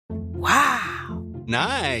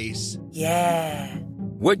Nice. Yeah.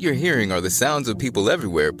 What you're hearing are the sounds of people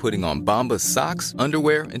everywhere putting on Bombas socks,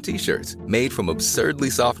 underwear, and T-shirts made from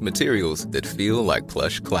absurdly soft materials that feel like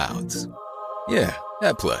plush clouds. Yeah,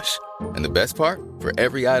 that plush. And the best part? For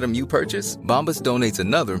every item you purchase, Bombas donates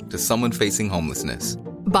another to someone facing homelessness.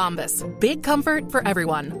 Bombas. Big comfort for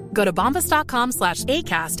everyone. Go to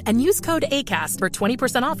bombas.com/ACAST and use code ACAST for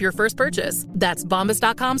 20% off your first purchase. That's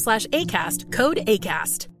bombas.com/ACAST. Code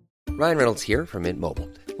ACAST. Ryan Reynolds here from Mint Mobile.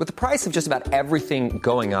 With the price of just about everything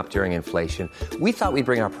going up during inflation, we thought we'd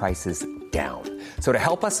bring our prices down. So to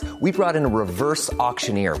help us, we brought in a reverse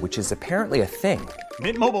auctioneer, which is apparently a thing.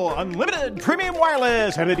 Mint Mobile Unlimited Premium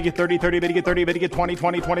Wireless. How to get 30, 30, bit to get 30, bit to get 20,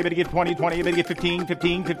 20, 20, bit to get 20, 20, bit to get 15,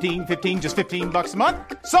 15, 15, 15, just $15 a month?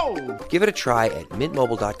 Sold! Give it a try at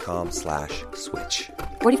mintmobile.com/switch.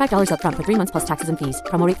 $45 up front for 3 months plus taxes and fees.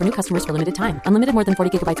 Promo rate for new customers for limited time. Unlimited more than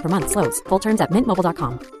 40 gigabytes per month. Slows full terms at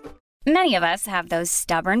mintmobile.com. Many of us have those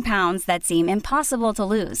stubborn pounds that seem impossible to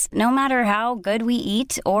lose, no matter how good we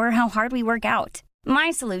eat or how hard we work out. My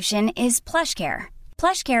solution is PlushCare.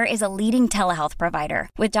 PlushCare is a leading telehealth provider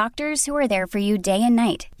with doctors who are there for you day and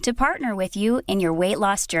night to partner with you in your weight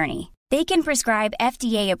loss journey. They can prescribe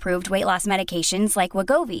FDA-approved weight loss medications like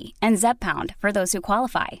Wegovy and Zepbound for those who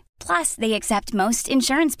qualify. Plus, they accept most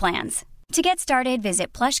insurance plans. To get started,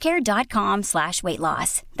 visit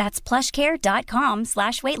plushcare.com/weightloss. That's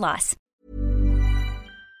plushcare.com/weightloss.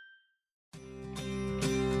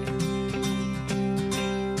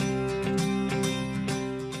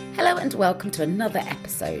 Hello and welcome to another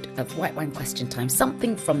episode of White Wine Question Time,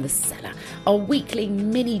 something from the cellar, our weekly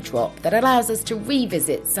mini drop that allows us to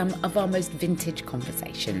revisit some of our most vintage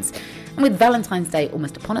conversations. And with Valentine's Day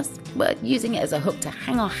almost upon us, we're using it as a hook to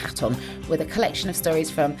hang our hat on with a collection of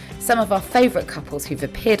stories from some of our favourite couples who've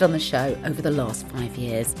appeared on the show over the last 5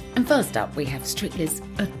 years. And first up, we have Strictly's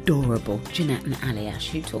adorable Jeanette and Aliash,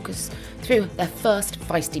 who talk us through their first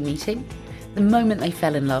feisty meeting, the moment they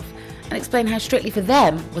fell in love, and explain how Strictly for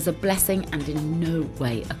them was a blessing and in no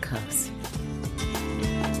way a curse.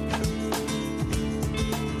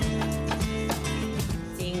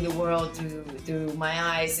 Seeing the world through my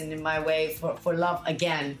eyes and in my way for love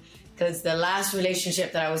again. Because the last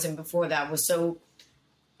relationship that I was in before that was so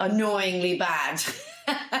annoyingly bad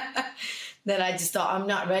that I just thought, I'm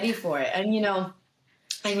not ready for it. And, you know,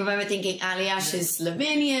 I remember thinking, Aliash is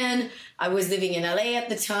Slovenian. I was living in LA at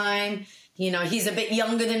the time. You know, he's a bit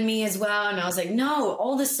younger than me as well. And I was like, no,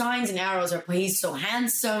 all the signs and arrows are, he's so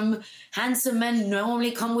handsome. Handsome men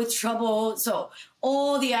normally come with trouble. So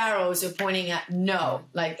all the arrows are pointing at no,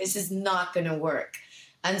 like this is not going to work.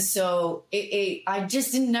 And so I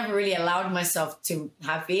just never really allowed myself to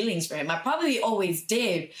have feelings for him. I probably always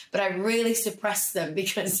did, but I really suppressed them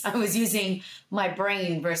because I was using my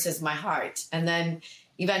brain versus my heart. And then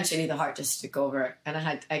eventually the heart just took over and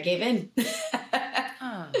I gave in.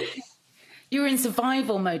 Oh. You were in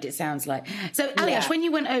survival mode, it sounds like. So, Aliash, when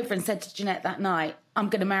you went over and said to Jeanette that night, I'm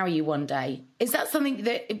going to marry you one day, is that something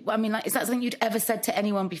that, is that something you'd ever said to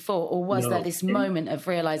anyone before? Or was there this moment of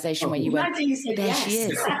realization where you went, you said there yes. she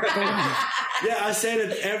is. Yeah, I say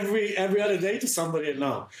it every other day to somebody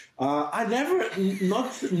now. I never,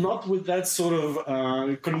 not with that sort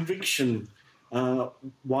of conviction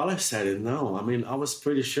while I said it, no. I mean, I was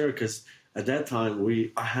pretty sure because at that time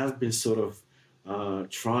I have been sort of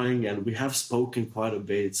trying, and we have spoken quite a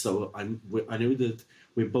bit, so I knew that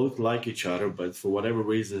we both like each other, but for whatever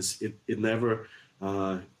reasons it never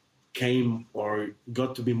came or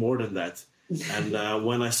got to be more than that. And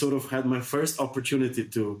when I sort of had my first opportunity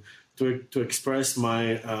to express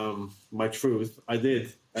my my truth, I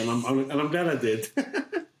did, and I'm glad I did.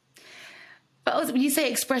 But also, when you say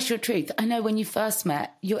express your truth, I know when you first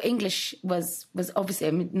met, your English was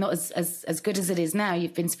obviously not as good as it is now.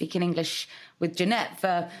 You've been speaking English with Jeanette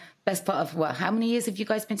for best part of, how many years have you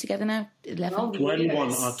guys been together now? 11?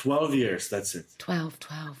 12 years, that's it. 12,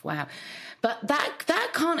 wow. But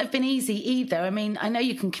that can't have been easy either. I mean, I know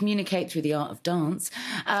you can communicate through the art of dance,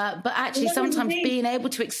 but actually sometimes being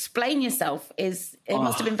able to explain yourself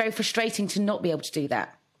must have been very frustrating to not be able to do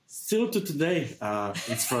that. Still to today,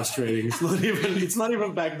 it's frustrating. It's not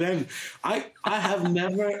even back then. I have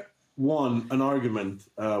never won an argument.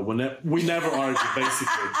 We never argue,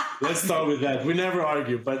 basically. Let's start with that. We never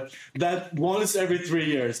argue, but that once every 3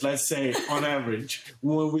 years, let's say on average,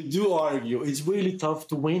 when we do argue, it's really tough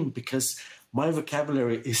to win because my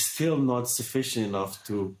vocabulary is still not sufficient enough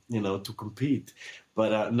to compete.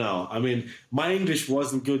 But no, I mean, my English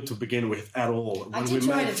wasn't good to begin with at all. I did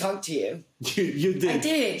try to talk to you. You did. I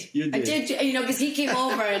did. You did. I did, because he came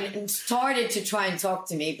over and started to try and talk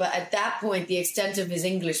to me. But at that point, the extent of his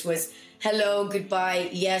English was hello, goodbye,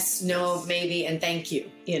 yes, no, maybe, and thank you,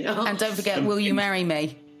 And don't forget, will you marry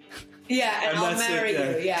me? Yeah, and I'll marry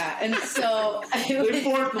you, yeah. And so... The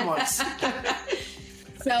important ones.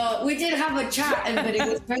 So we did have a chat, but it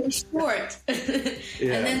was very short.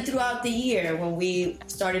 And then throughout the year, when we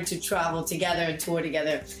started to travel together and tour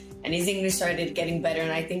together, and his English started getting better,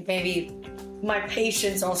 and I think maybe my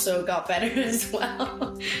patience also got better as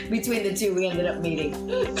well. Between the two, we ended up meeting.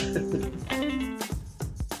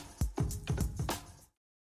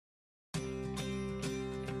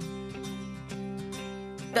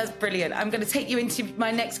 That's brilliant. I'm going to take you into my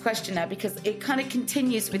next question now, because it kind of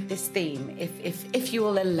continues with this theme. If you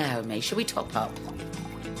will allow me, shall we top up?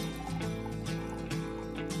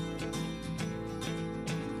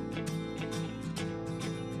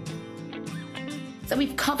 So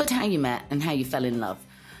we've covered how you met and how you fell in love.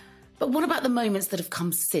 But what about the moments that have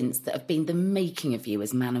come since that have been the making of you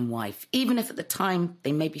as man and wife, even if at the time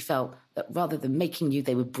they maybe felt that rather than making you,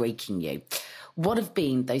 they were breaking you? What have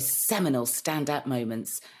been those seminal standout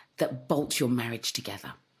moments that bolt your marriage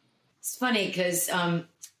together? It's funny because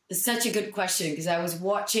it's such a good question, because I was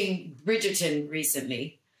watching Bridgerton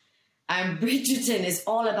recently, and Bridgerton is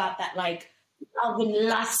all about that, like, love and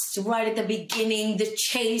lust right at the beginning, the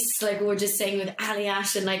chase, like we were just saying with Ali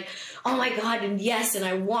Ash, and like, oh my God, and yes, and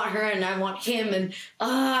I want her and I want him, and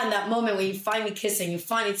that moment when you finally kiss and you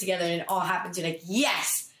finally together and it all happens, you're like,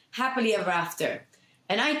 yes, happily ever after.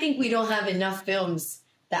 And I think we don't have enough films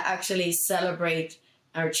that actually celebrate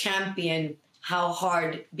or champion how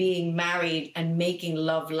hard being married and making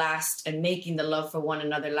love last and making the love for one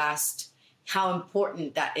another last, how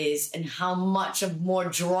important that is, and how much of more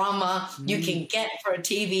drama you can get for a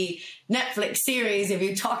TV Netflix series if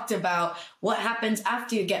you talked about what happens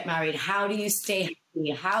after you get married. How do you stay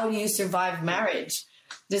happy? How do you survive marriage?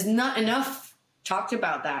 There's not enough talked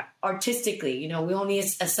about that artistically. We only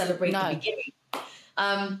celebrate the beginning.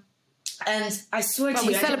 And I swear to you,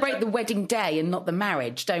 we celebrate the wedding day and not the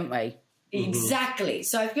marriage, don't we? Exactly.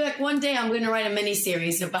 So I feel like one day I'm going to write a mini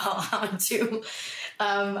series about how to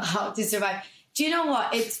survive. Do you know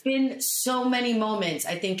what? It's been so many moments,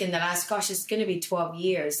 I think, in the last, it's going to be 12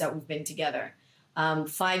 years that we've been together,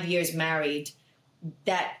 5 years married,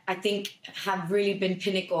 that I think have really been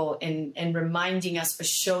pinnacle in reminding us, or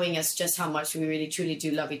showing us just how much we really, truly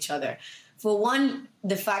do love each other. For one,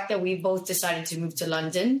 the fact that we both decided to move to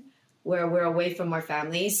London, where we're away from our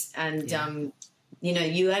families, and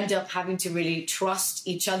you end up having to really trust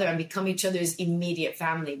each other and become each other's immediate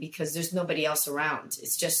family, because there's nobody else around.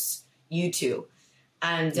 It's just you two.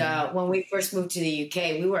 And when we first moved to the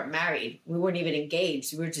UK, we weren't married. We weren't even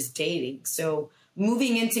engaged. We were just dating. So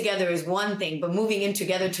moving in together is one thing, but moving in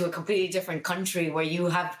together to a completely different country where you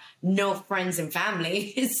have no friends and family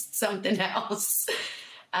is something else.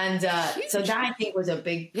 And so that, I think, was a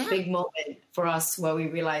big moment for us, where we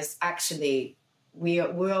realized, actually, we're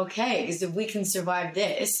okay, because if we can survive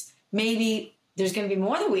this, maybe there's going to be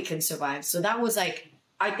more that we can survive. So that was, like,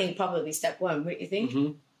 I think, probably step one. What do you think?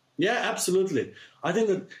 Mm-hmm. Yeah, absolutely. I think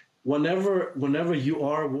that whenever you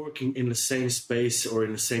are working in the same space or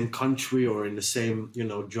in the same country or in the same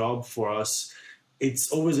job, for us, it's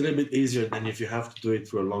always a little bit easier than if you have to do it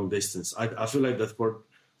through a long distance. I feel like that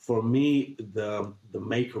for me, the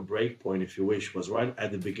make or break point, if you wish, was right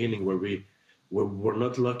at the beginning, where we were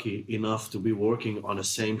not lucky enough to be working on the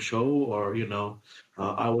same show, or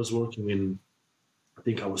I was working I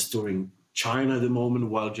think I was touring China at the moment,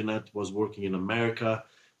 while Jeanette was working in America,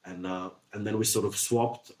 and then we sort of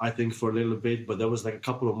swapped, I think, for a little bit, but there was like a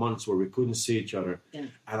couple of months where we couldn't see each other. Yeah.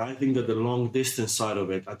 And I think that the long distance side of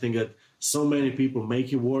it, I think that so many people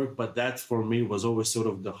make it work, but that for me was always sort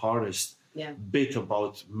of the hardest bit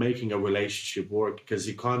about making a relationship work, because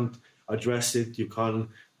you can't address it, you can't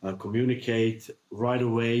communicate right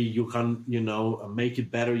away, you can't make it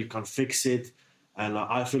better, you can't fix it. And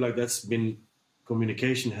I feel like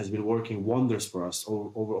communication has been working wonders for us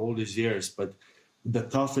over all these years. But the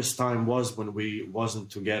toughest time was when we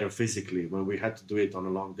wasn't together physically, when we had to do it on a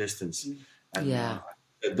long distance. And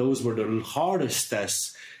those were the hardest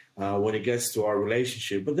tests when it gets to our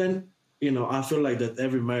relationship. But then I feel like that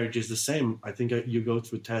every marriage is the same. I think you go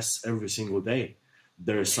through tests every single day.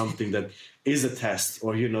 There is something that is a test,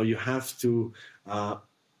 or, you have to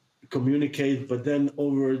communicate. But then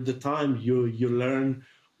over the time, you learn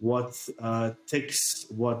what ticks,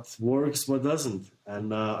 what works, what doesn't.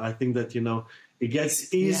 And I think that, it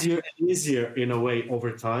gets easier and easier in a way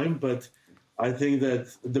over time. But I think that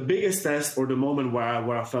the biggest test, or the moment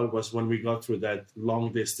where I felt, was when we got through that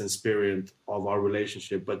long distance period of our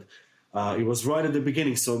relationship. But it was right at the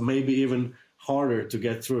beginning, so maybe even harder to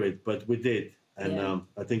get through it, but we did. And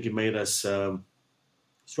I think it made us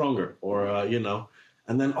stronger, or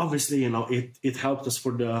and then obviously it helped us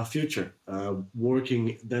for the future,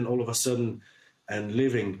 working then all of a sudden and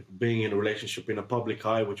being in a relationship in a public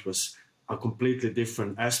eye, which was a completely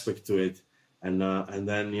different aspect to it, and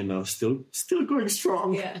then still going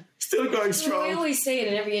strong. Still going strong. We always say it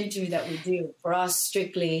in every interview that we do. For us,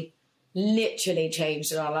 Strictly literally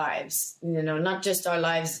changed our lives. Not just our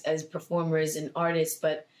lives as performers and artists,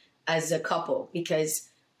 but as a couple. Because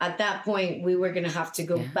at that point, we were going to have to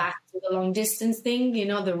go back to the long distance thing.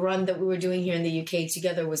 The run that we were doing here in the UK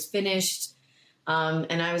together was finished.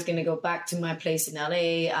 And I was going to go back to my place in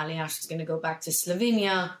LA. Aliash was going to go back to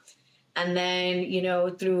Slovenia. And then,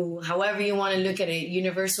 through however you want to look at it,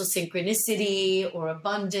 universal synchronicity or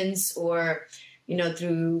abundance, or,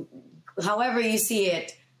 through however you see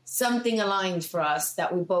it, something aligned for us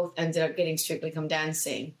that we both ended up getting Strictly Come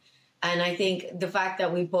Dancing. And I think the fact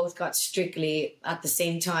that we both got Strictly at the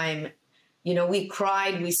same time, we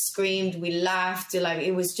cried, we screamed, we laughed.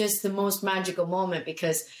 It was just the most magical moment,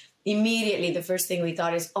 because immediately the first thing we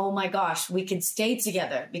thought is, oh my gosh, we can stay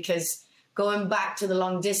together. Because going back to the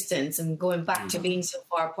long distance and going back to being so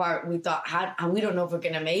far apart, we thought, we don't know if we're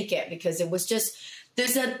going to make it, because it was just,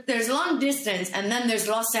 there's long distance and then there's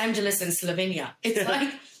Los Angeles and Slovenia. It's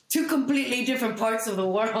like two completely different parts of the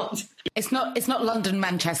world. It's not London,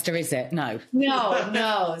 Manchester, is it? No.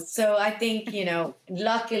 No. So I think,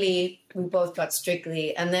 luckily we both got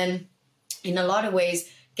Strictly. And then in a lot of ways,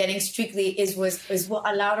 getting Strictly is what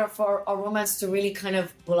allowed our romance to really kind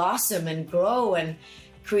of blossom and grow, and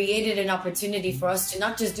created an opportunity for us to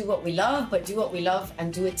not just do what we love, but do what we love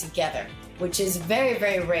and do it together, which is very,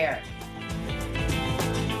 very rare.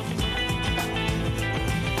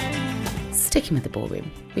 Sticking with the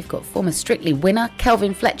ballroom, we've got former Strictly winner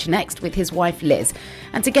Kelvin Fletcher next with his wife Liz,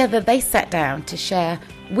 and together they sat down to share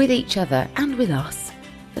with each other and with us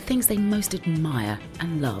the things they most admire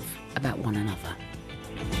and love about one another.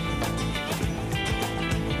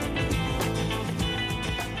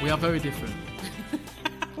 We are very different.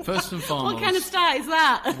 First and foremost, what kind of start is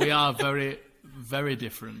that? We are very, very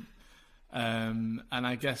different, and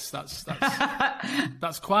I guess that's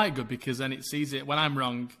quite good, because then it's easy. When I'm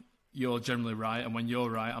wrong, you're generally right, and when you're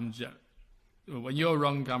right, when you're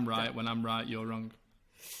wrong, I'm right. When I'm right, you're wrong.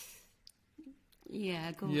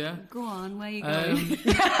 Yeah, go on. Where are you going?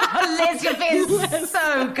 Liz, you've been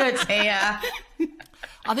so good here.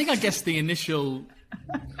 I guess the initial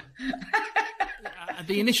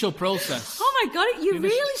process. Oh my God, you're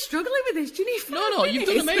really struggling with this. Do you need 5 minutes? No, you've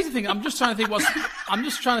done an amazing thing. I'm just trying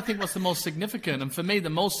to think what's the most significant, and for me, the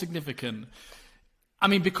most significant. I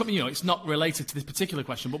mean, becoming, it's not related to this particular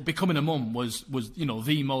question, but becoming a mum was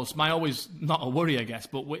the most. Always not a worry, I guess,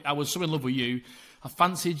 but I was so in love with you. I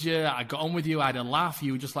fancied you. I got on with you. I had a laugh.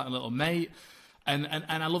 You were just like a little mate, and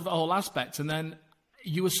I love that whole aspect. And then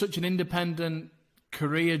you were such an independent,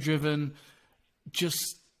 career-driven,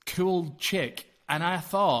 just cool chick. And I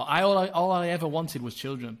thought all I ever wanted was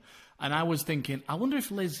children. And I was thinking, I wonder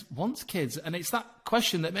if Liz wants kids. And it's that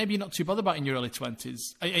question that maybe you're not too bothered about in your early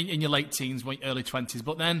 20s, in your late teens, early 20s.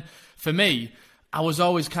 But then, for me, I was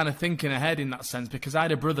always kind of thinking ahead in that sense, because I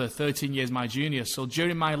had a brother 13 years my junior. So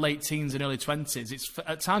during my late teens and early 20s,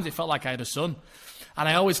 at times it felt like I had a son. And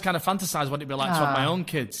I always kind of fantasized what it'd be like to have my own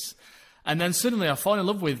kids. And then suddenly I fall in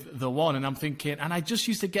love with the one, and I'm thinking, and I just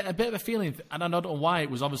used to get a bit of a feeling, and I don't know why, it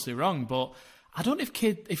was obviously wrong, but I don't know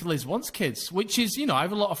if Liz wants kids, which is, I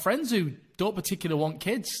have a lot of friends who don't particularly want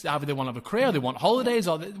kids. Either they want to have a career, or they want holidays,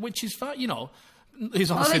 which is fine, Or they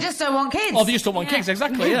just don't want kids. Or they just don't want kids,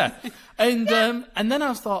 exactly, yeah. And then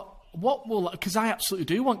I thought, because I absolutely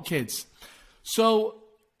do want kids. So,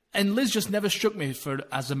 and Liz just never struck me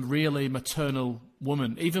as a really maternal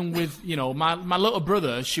woman. Even with, my little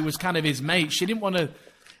brother, she was kind of his mate. She didn't want to.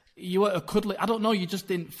 You were a cuddly. I don't know. You just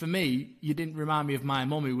didn't. For me, you didn't remind me of my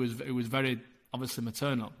mum. It was very obviously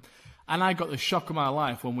maternal, and I got the shock of my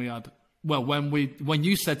life when when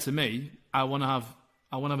you said to me, I want to have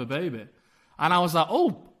a baby, and I was like,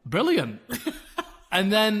 oh, brilliant. And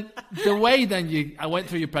then the way I went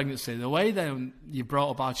through your pregnancy, the way then you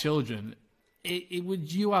brought up our children,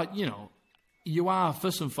 you are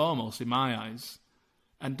first and foremost in my eyes.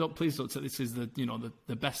 And please don't say this is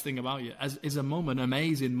the best thing about you as a mum, an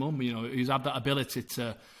amazing mum, who's had that ability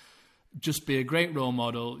to just be a great role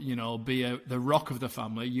model, be the rock of the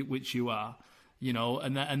family, which you are,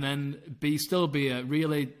 and then still be a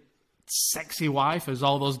really sexy wife, as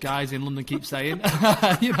all those guys in London keep saying,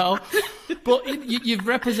 But you've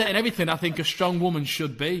represented everything I think a strong woman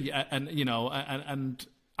should be, and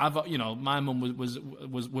my mum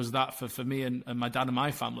was that for me and my dad and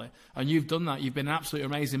my family. And you've done that. You've been an absolutely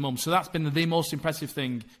amazing mum. So that's been the most impressive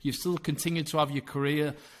thing. You've still continued to have your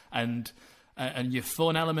career and your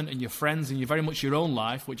fun element and your friends and you're very much your own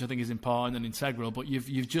life, which I think is important and integral. But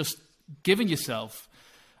you've just given yourself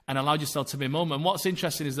and allowed yourself to be a mum. And what's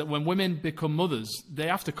interesting is that when women become mothers, they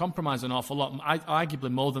have to compromise an awful lot,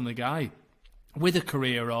 arguably more than the guy, with a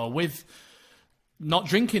career or with not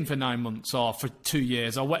drinking for 9 months or for 2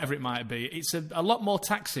 years or whatever it might be. It's a lot more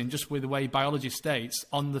taxing just with the way biology states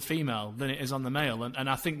on the female than it is on the male. And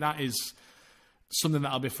I think that is something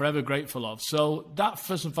that I'll be forever grateful of. So that,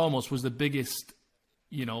 first and foremost, was the biggest,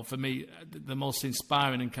 for me, the most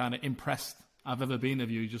inspiring and kind of impressed I've ever been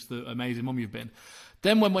of you, just the amazing mum you've been.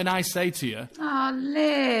 Then when I say to you... Oh,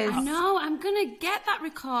 Liz. No, I'm going to get that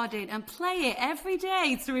recorded and play it every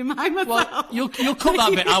day to remind myself. Well, you'll cut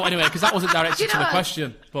that bit out anyway, because that wasn't directed to the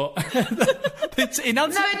question. But it's in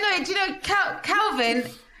answer... No, do you know, Calvin,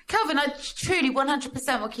 I truly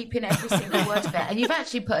 100% will keep in every single word of it. And you've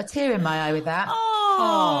actually put a tear in my eye with that.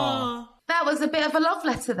 Oh. That was a bit of a love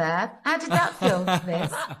letter there. How did that feel,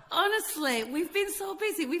 Liz? Honestly, we've been so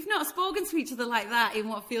busy. We've not spoken to each other like that in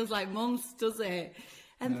what feels like months, does it?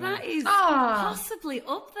 And that is possibly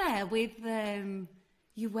up there with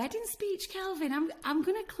your wedding speech, Kelvin. I'm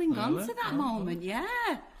going to cling on to that moment, yeah.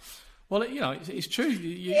 Well, it's true.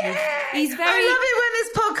 He's very... I love it when this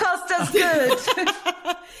podcast does good.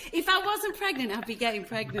 If I wasn't pregnant, I'd be getting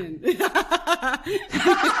pregnant.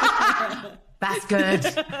 That's good.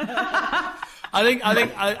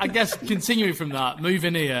 I guess continuing from that,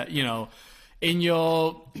 moving here, in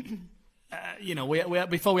your,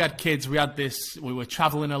 before we had kids, we were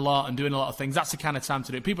traveling a lot and doing a lot of things. That's the kind of time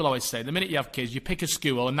to do it. People always say, the minute you have kids, you pick a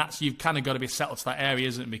school, and you've kind of got to be settled to that area,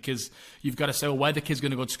 isn't it? Because you've got to say, well, where the kid's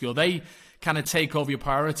going to go to school. They kind of take over your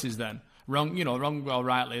priorities then. Wrong or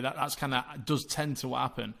rightly, that's kind of does tend to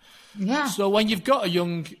happen. Yeah. So when you've got a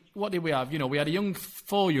young, what did we have? We had a young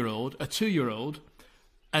 4-year-old, a 2-year-old,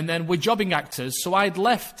 and then we're jobbing actors. So I'd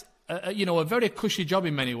left, a very cushy job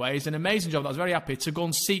in many ways, an amazing job that I was very happy to go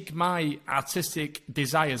and seek my artistic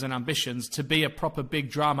desires and ambitions to be a proper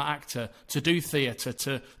big drama actor, to do theatre,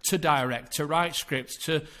 to direct, to write scripts,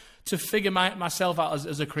 to figure myself out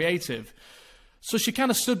as a creative. So she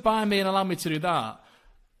kind of stood by me and allowed me to do that.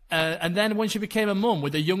 And then when she became a mum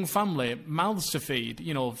with a young family, mouths to feed,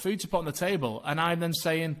 food to put on the table, and I'm then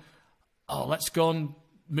saying, let's go and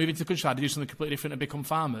move into the countryside to do something completely different and become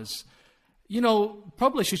farmers.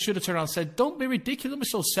 Probably she should have turned around and said, don't be ridiculous, don't be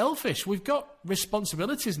so selfish. We've got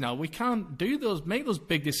responsibilities now. We can't make those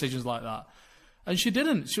big decisions like that. And she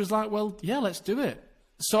didn't. She was like, well, yeah, let's do it.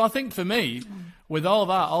 So I think for me, with all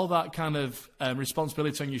that kind of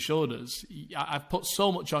responsibility on your shoulders, I've put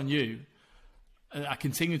so much on you. I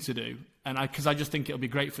continue to do, and because I just think it'll be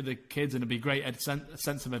great for the kids and it'll be great a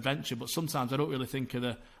sense of adventure. But sometimes I don't really think of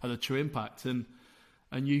the true impact, and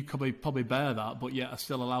you probably bear that, but yet I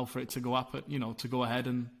still allow for it to go up, to go ahead,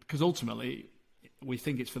 and because ultimately we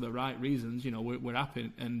think it's for the right reasons. We're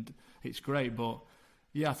happy and it's great, but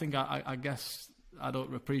yeah, I think I guess I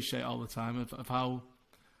don't appreciate all the time of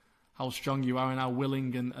how strong you are and how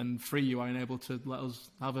willing and free you are and able to let us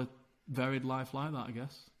have a varied life like that, I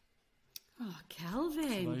guess. Oh,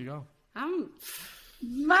 Kelvin. So there you go.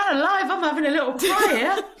 Man alive, I'm having a little cry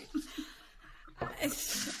here.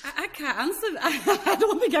 I can't answer. I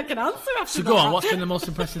don't think I can answer after that. So go on, what's been the most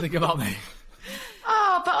impressive thing about me?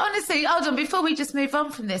 Oh, but honestly, hold on, before we just move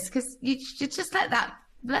on from this, because you just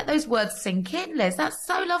let those words sink in, Liz. That's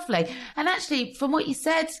so lovely. And actually, from what you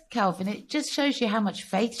said, Kelvin, it just shows you how much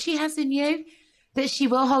faith she has in you, that she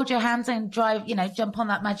will hold your hands and drive, jump on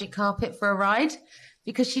that magic carpet for a ride.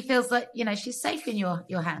 Because she feels like, she's safe in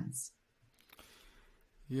your hands.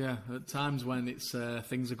 Yeah, at times when it's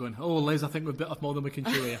things are going, Liz, I think we've bit off more than we can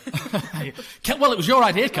chew here. Well, it was your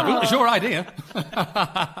idea, Kelvin. It was your idea.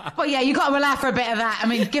 Well, yeah, you got to allow for a bit of that. I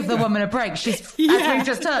mean, give the woman a break. She's, as we've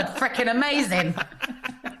just heard, freaking amazing.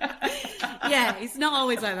 Yeah, it's not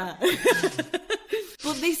always like that.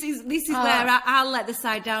 But this is where I'll let the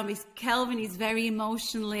side down, because Kelvin is very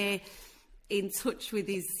emotionally in touch with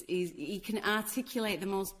he can articulate the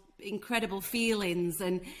most incredible feelings,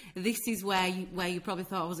 and this is where you probably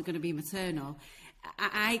thought I wasn't going to be maternal.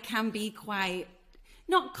 I can be quite,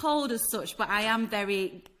 not cold as such, but I am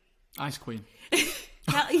very... Ice Queen.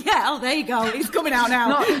 Yeah, there you go. It's coming out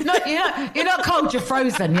now. You're not cold, you're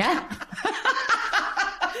frozen, yeah?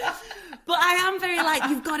 But I am very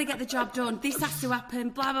you've got to get the job done. This has to happen,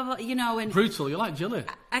 blah, blah, blah, and... Brutal, you're like Jilly.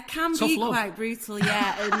 I can Tough be love. quite brutal,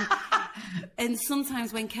 yeah. And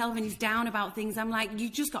sometimes when Kelvin is down about things, I'm like,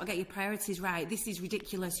 you just got to get your priorities right. This is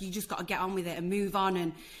ridiculous. You just got to get on with it and move on.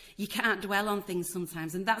 And you can't dwell on things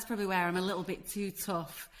sometimes. And that's probably where I'm a little bit too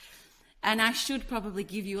tough. And I should probably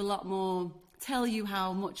give you a lot more, tell you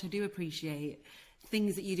how much I do appreciate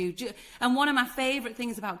things that you do. And one of my favourite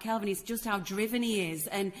things about Kelvin is just how driven he is.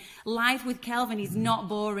 And life with Kelvin is not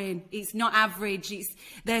boring. It's not average.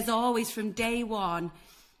 There's always, from day one,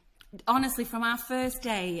 honestly, from our first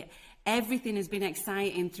day, everything has been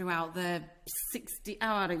exciting throughout the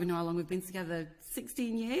I don't even know how long we've been together,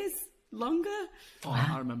 16 years? Longer? Oh,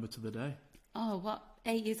 wow. I remember to the day. Oh, what,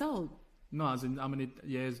 8 years old? No, as in how many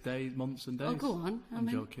years, days, months and days? Oh, go on. I'm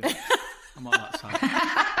joking. I'm not that side.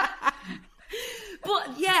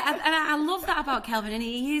 But yeah, and I love that about Kelvin, and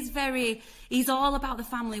he's all about the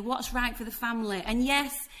family, what's right for the family. And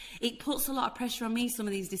yes, it puts a lot of pressure on me, some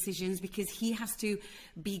of these decisions, because he has to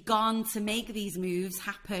be gone to make these moves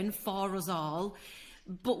happen for us all.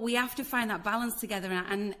 But we have to find that balance together,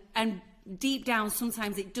 and deep down,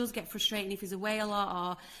 sometimes it does get frustrating if he's away a lot,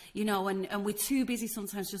 or, you know, and we're too busy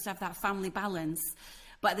sometimes just to have that family balance.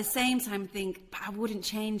 But at the same time, think, I wouldn't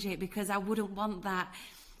change it, because I wouldn't want that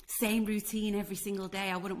same routine every single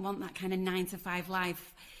day. I wouldn't want that kind of 9-to-5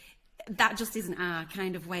 life. That just isn't our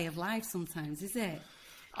kind of way of life sometimes, is it?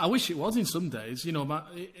 I wish it was in some days. You know, I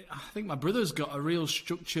think my brother's got a real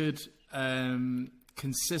structured,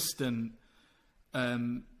 consistent,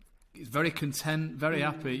 he's very content, very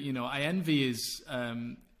happy. You know, I envy his,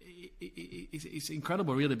 it's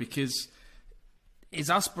incredible really, because his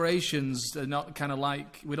aspirations are not kind of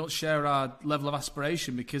like, we don't share our level of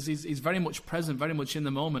aspiration, because he's very much present, very much in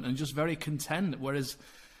the moment, and just very content. Whereas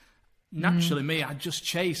naturally me, I just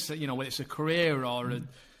chase, you know, whether it's a career or a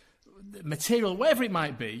material, whatever it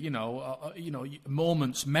might be, you know,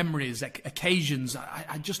 moments, memories, occasions.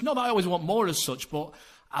 I just know that I always want more as such, but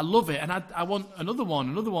I love it, and I want another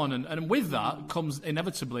one, and with that comes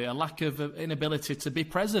inevitably a lack of inability to be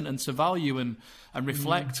present and to value and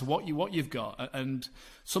reflect what you've got. And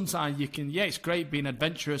sometimes you can, it's great being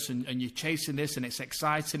adventurous and you're chasing this and it's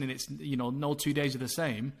exciting and it's, you know, no 2 days are the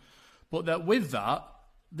same, but that with that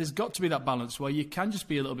there's got to be that balance where you can just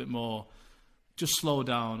be a little bit more, just slow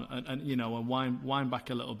down and you know, and wind back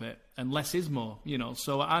a little bit, and less is more, you know.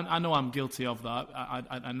 So I know I'm guilty of that,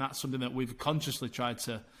 and that's something that we've consciously tried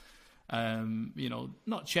to, you know,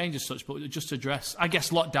 not change as such, but just address. I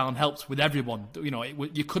guess lockdown helped with everyone. You know,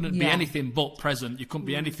 you couldn't be anything but present. You couldn't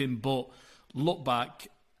be anything but look back,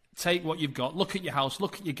 take what you've got, look at your house,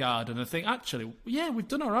 look at your garden, and think, actually, yeah, we've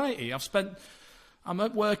done all right here. I'm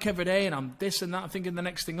at work every day, and I'm this and that. I'm thinking the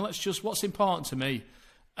next thing. Let's just, what's important to me.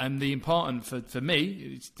 And the important for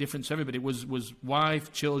me, it's different to everybody, was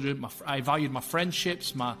wife, children. I valued my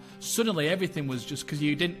friendships. Suddenly everything was just, because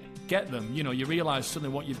you didn't get them. You know, you realise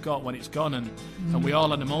suddenly what you've got when it's gone, and we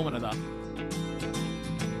all had a moment of that.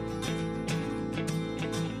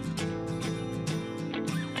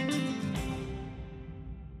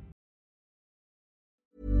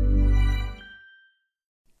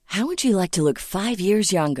 How would you like to look 5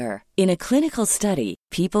 years younger? In a clinical study,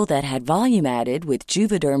 people that had volume added with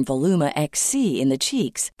Juvederm Voluma XC in the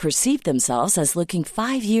cheeks perceived themselves as looking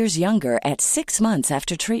 5 years younger at 6 months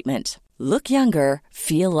after treatment. Look younger,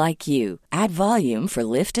 feel like you. Add volume for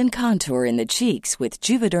lift and contour in the cheeks with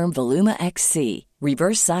Juvederm Voluma XC.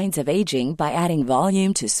 Reverse signs of aging by adding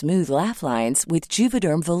volume to smooth laugh lines with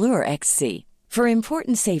Juvederm Volure XC. For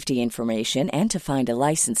important safety information and to find a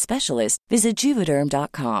licensed specialist, visit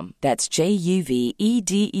Juvederm.com. That's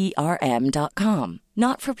JUVEDERM.com.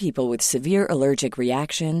 Not for people with severe allergic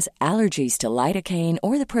reactions, allergies to lidocaine,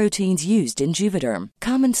 or the proteins used in Juvederm.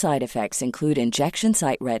 Common side effects include injection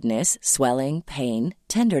site redness, swelling, pain,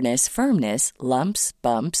 tenderness, firmness, lumps,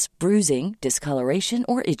 bumps, bruising, discoloration,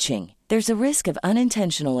 or itching. There's a risk of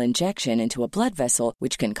unintentional injection into a blood vessel,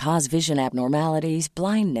 which can cause vision abnormalities,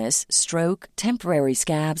 blindness, stroke, temporary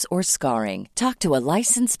scabs, or scarring. Talk to a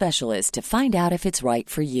licensed specialist to find out if it's right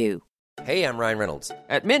for you. Hey, I'm Ryan Reynolds.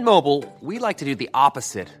 At Mint Mobile, we like to do the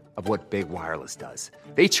opposite of what Big Wireless does.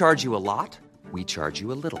 They charge you a lot, we charge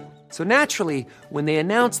you a little. So naturally, when they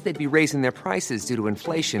announced they'd be raising their prices due to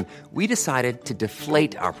inflation, we decided to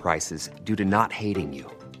deflate our prices due to not hating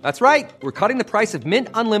you. That's right. We're cutting the price of Mint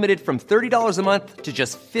Unlimited from $30 a month to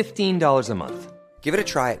just $15 a month. Give it a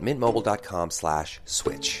try at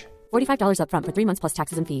mintmobile.com/switch. $45 up front for 3 months plus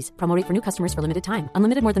taxes and fees. Promo rate for new customers for limited time.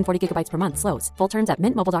 Unlimited more than 40 gigabytes per month. Slows full terms at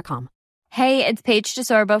mintmobile.com. Hey, it's Paige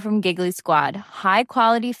DeSorbo from Giggly Squad. High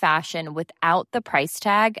quality fashion without the price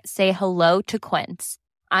tag. Say hello to Quince.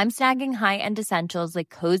 I'm snagging high-end essentials like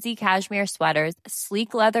cozy cashmere sweaters,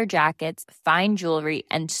 sleek leather jackets, fine jewelry,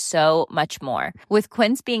 and so much more. With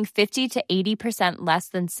Quince being 50 to 80% less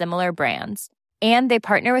than similar brands. And they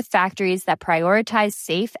partner with factories that prioritize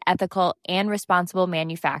safe, ethical, and responsible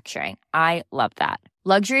manufacturing. I love that.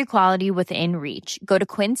 Luxury quality within reach. Go to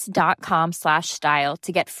quince.com/style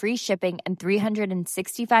to get free shipping and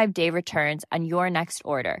 365-day returns on your next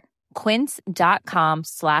order.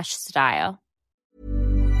 Quince.com/style.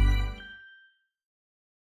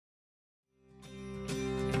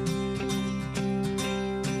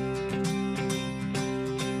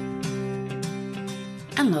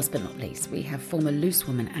 And last but not least, we have former Loose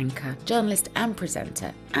Woman anchor, journalist and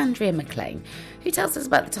presenter Andrea McLean, who tells us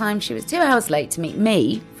about the time she was 2 hours late to meet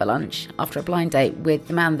me for lunch after a blind date with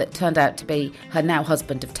the man that turned out to be her now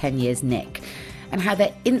husband of 10 years, Nick, and how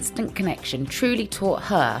their instant connection truly taught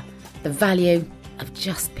her the value of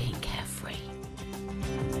just being carefree.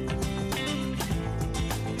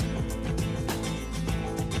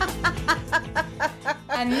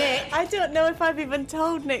 And Nick... I don't know if I've even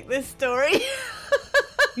told Nick this story.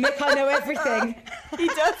 Nick, I know everything. He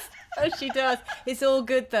does. Oh, she does. It's all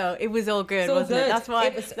good, though. It was all good, It's all wasn't it? good.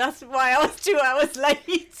 That's why I was 2 hours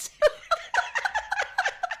late.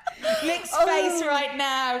 Nick's face right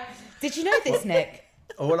now. Did you know this, Nick?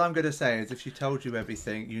 All I'm going to say is if she told you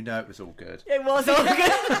everything, you know it was all good. It was all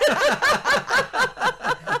good.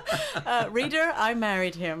 Reader, I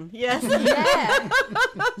married him. Yes. Yeah.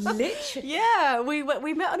 Literally. Yeah, we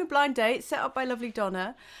met on a blind date set up by lovely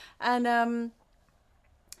Donna. And,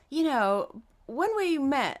 you know, when we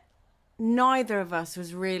met, neither of us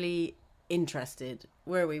was really interested,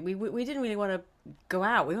 were we? We didn't really want to go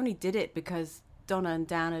out. We only did it because Donna and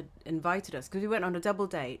Dan had invited us, because we went on a double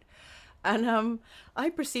date. And I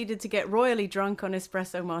proceeded to get royally drunk on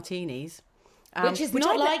espresso martinis. Which is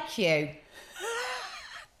not like you.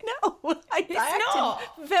 No, I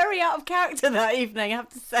acted very out of character that evening, I have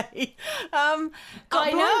to say.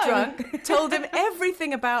 Got blind drunk, told him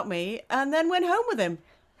everything about me, and then went home with him.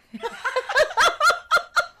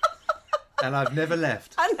 And I've never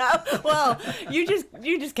left. I know. Well, you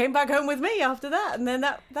just came back home with me after that, and then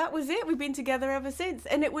that was it. We've been together ever since,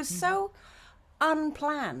 and it was so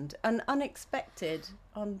unplanned and unexpected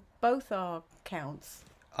on both our counts.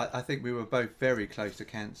 I think we were both very close to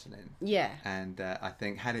cancelling. Yeah. And I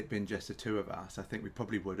think had it been just the two of us, I think we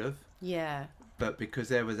probably would have. Yeah. But because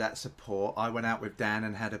there was that support, I went out with Dan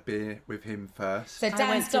and had a beer with him first. So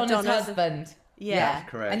Dan's Donna's husband. Yeah. That's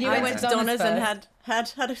correct. And you I went to Donna's first. and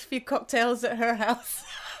had a few cocktails at her house.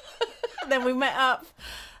 Then we met up.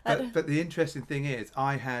 But the interesting thing is,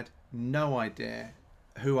 I had no idea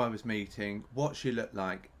who I was meeting, what she looked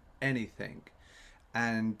like, anything.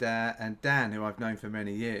 And Dan, who I've known for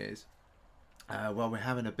many years, while we're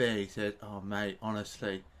having a beer, he said, "Oh mate,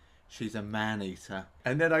 honestly, she's a man-eater."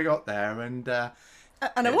 And then I got there, and I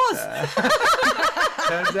was.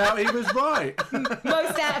 Turns out he was right.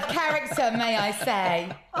 Most out of character, may I say.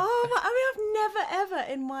 Oh, I mean, I've never ever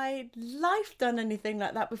in my life done anything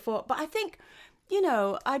like that before. But I think, you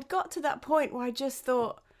know, I'd got to that point where I just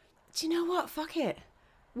thought, do you know what? Fuck it.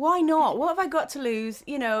 Why not? What have I got to lose?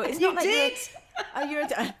 You know, it's not like did.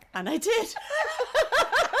 And I did.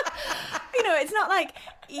 You know, it's not like,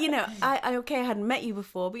 you know, I hadn't met you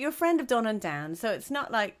before, but you're a friend of Don and Dan, so it's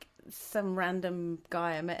not like some random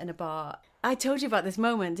guy I met in a bar. I told you about this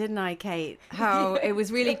moment, didn't I, Kate? How it was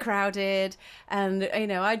really crowded, and, you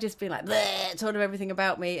know, I'd just been like, bleh, told him everything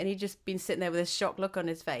about me, and he'd just been sitting there with a shocked look on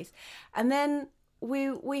his face. And then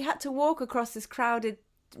we had to walk across this crowded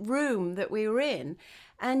room that we were in,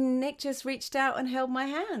 and Nick just reached out and held my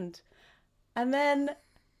hand. And then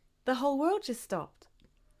the whole world just stopped.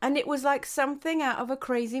 And it was like something out of a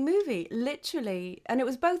crazy movie, literally. And it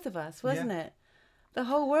was both of us, wasn't it? The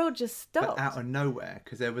whole world just stopped. But out of nowhere,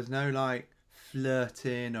 because there was no like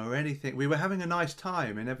flirting or anything. We were having a nice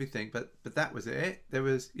time and everything, but that was it. There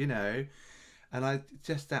was, you know, and I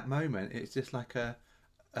just that moment, it's just like a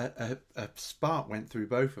spark went through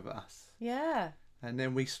both of us. Yeah. And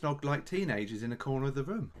then we snogged like teenagers in a corner of the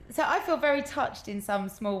room. So I feel very touched in some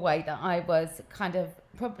small way that I was kind of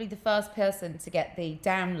probably the first person to get the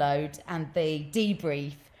download and the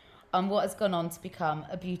debrief on what has gone on to become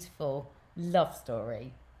a beautiful love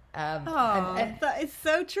story. And that is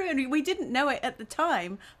so true. And we didn't know it at the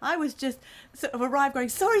time. I was just sort of arrived going,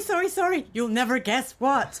 sorry, you'll never guess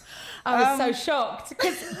what. I was so shocked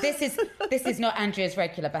because this is not Andrea's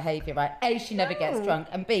regular behaviour, right? A, she never gets drunk,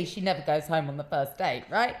 and B, she never goes home on the first date,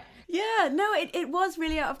 right? Yeah, no, it was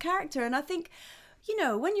really out of character. And I think, you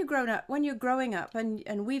know, when you're growing up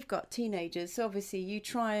and we've got teenagers, so obviously you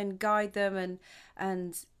try and guide them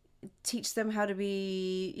and teach them how to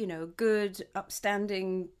be, good,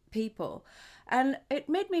 upstanding people. And it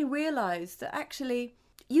made me realise that actually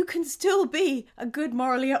you can still be a good,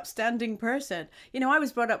 morally upstanding person. I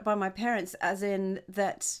was brought up by my parents as in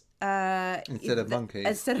that... Instead of monkeys.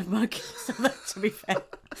 Instead of monkeys, to be fair.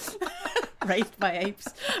 Raised by apes.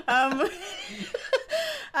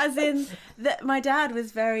 As in that my dad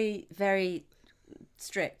was very, very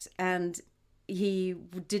strict, and he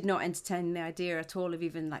did not entertain the idea at all of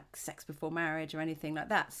even like sex before marriage or anything like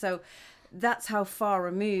that. So that's how far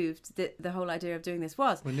removed the whole idea of doing this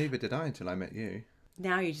was. Well, neither did I until I met you.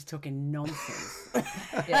 Now you're just talking nonsense.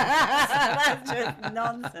 That's just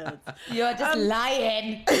nonsense. You're just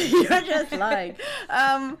lying. You're just lying.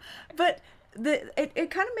 But it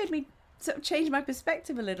kind of made me sort of change my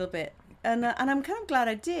perspective a little bit. And I'm kind of glad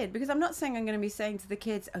I did, because I'm not saying I'm going to be saying to the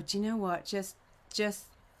kids, oh, do you know what? Just,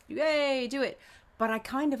 yay, do it. But I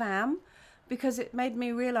kind of am, because it made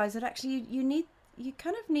me realise that actually you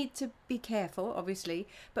kind of need to be careful, obviously,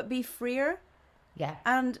 but be freer. Yeah.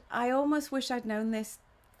 And I almost wish I'd known this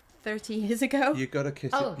 30 years ago. You got to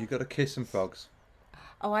kiss it. You got to kiss some frogs.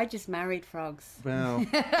 Oh, I just married frogs. Well,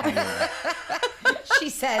 she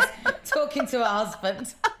says, talking to her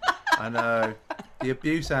husband. I know. The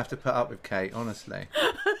abuse I have to put up with, Kate, honestly.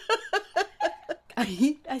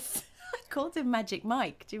 I called him Magic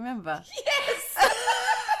Mike. Do you remember? Yes!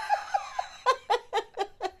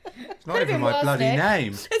 It's not even my bloody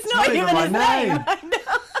name. It's not even my name. I know.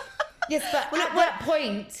 Yes, but at that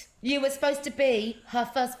point, you were supposed to be her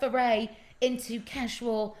first foray into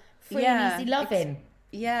casual, free and easy loving.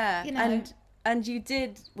 And you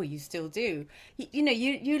did, well, you still do.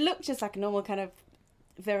 You look just like a normal kind of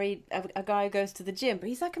a guy who goes to the gym, but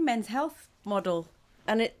he's like a men's health model.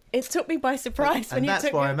 And it took me by surprise when you took And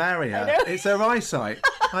that's why I marry her. It's her eyesight.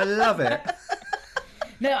 I love it.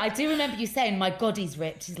 No, I do remember you saying, my God, he's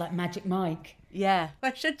ripped. He's like Magic Mike. Yeah,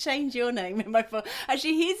 I should change your name in my phone.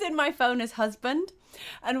 Actually, he's in my phone as husband.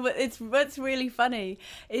 And what's really funny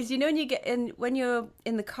is, when you're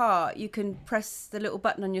in the car, you can press the little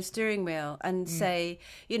button on your steering wheel and say,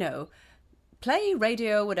 play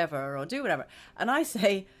radio, whatever, or do whatever. And I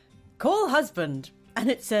say, call husband. And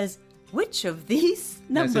it says, which of these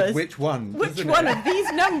numbers? Which one? Which one of these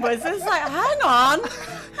numbers? It's like, hang on.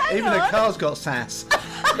 Even a car's got sass.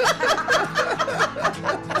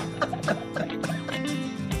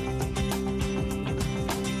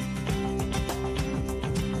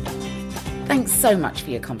 Thanks so much for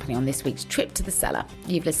your company on this week's trip to the cellar.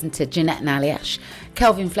 You've listened to Jeanette and Aliash,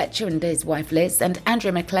 Kelvin Fletcher and his wife Liz, and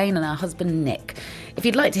Andrea McLean and her husband Nick. If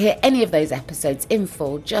you'd like to hear any of those episodes in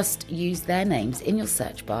full, just use their names in your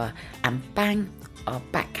search bar and bang, our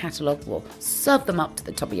back catalogue will serve them up to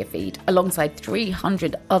the top of your feed alongside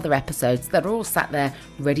 300 other episodes that are all sat there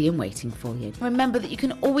ready and waiting for you. Remember that you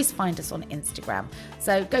can always find us on Instagram,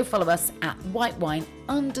 so go follow us at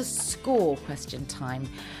whitewine_questiontime.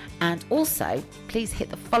 And also, please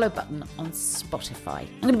hit the follow button on Spotify.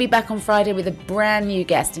 I'm going to be back on Friday with a brand new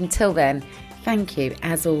guest. Until then, thank you,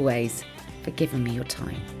 as always, for giving me your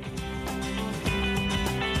time.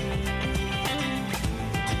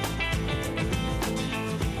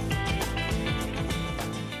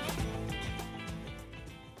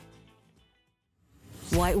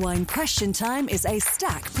 White Wine Question Time is a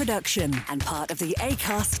Stack production and part of the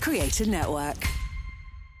Acast Creator Network.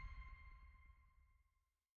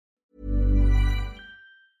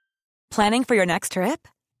 Planning for your next trip?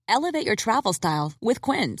 Elevate your travel style with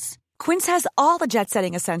Quince. Quince has all the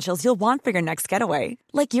jet-setting essentials you'll want for your next getaway,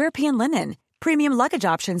 like European linen, premium luggage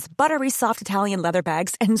options, buttery soft Italian leather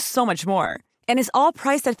bags, and so much more. And is all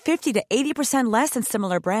priced at 50 to 80% less than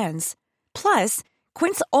similar brands. Plus,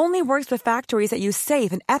 Quince only works with factories that use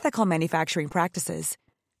safe and ethical manufacturing practices.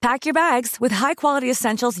 Pack your bags with high-quality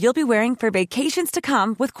essentials you'll be wearing for vacations to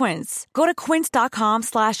come with Quince. Go to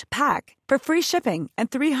quince.com/pack for free shipping and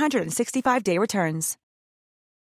 365-day returns.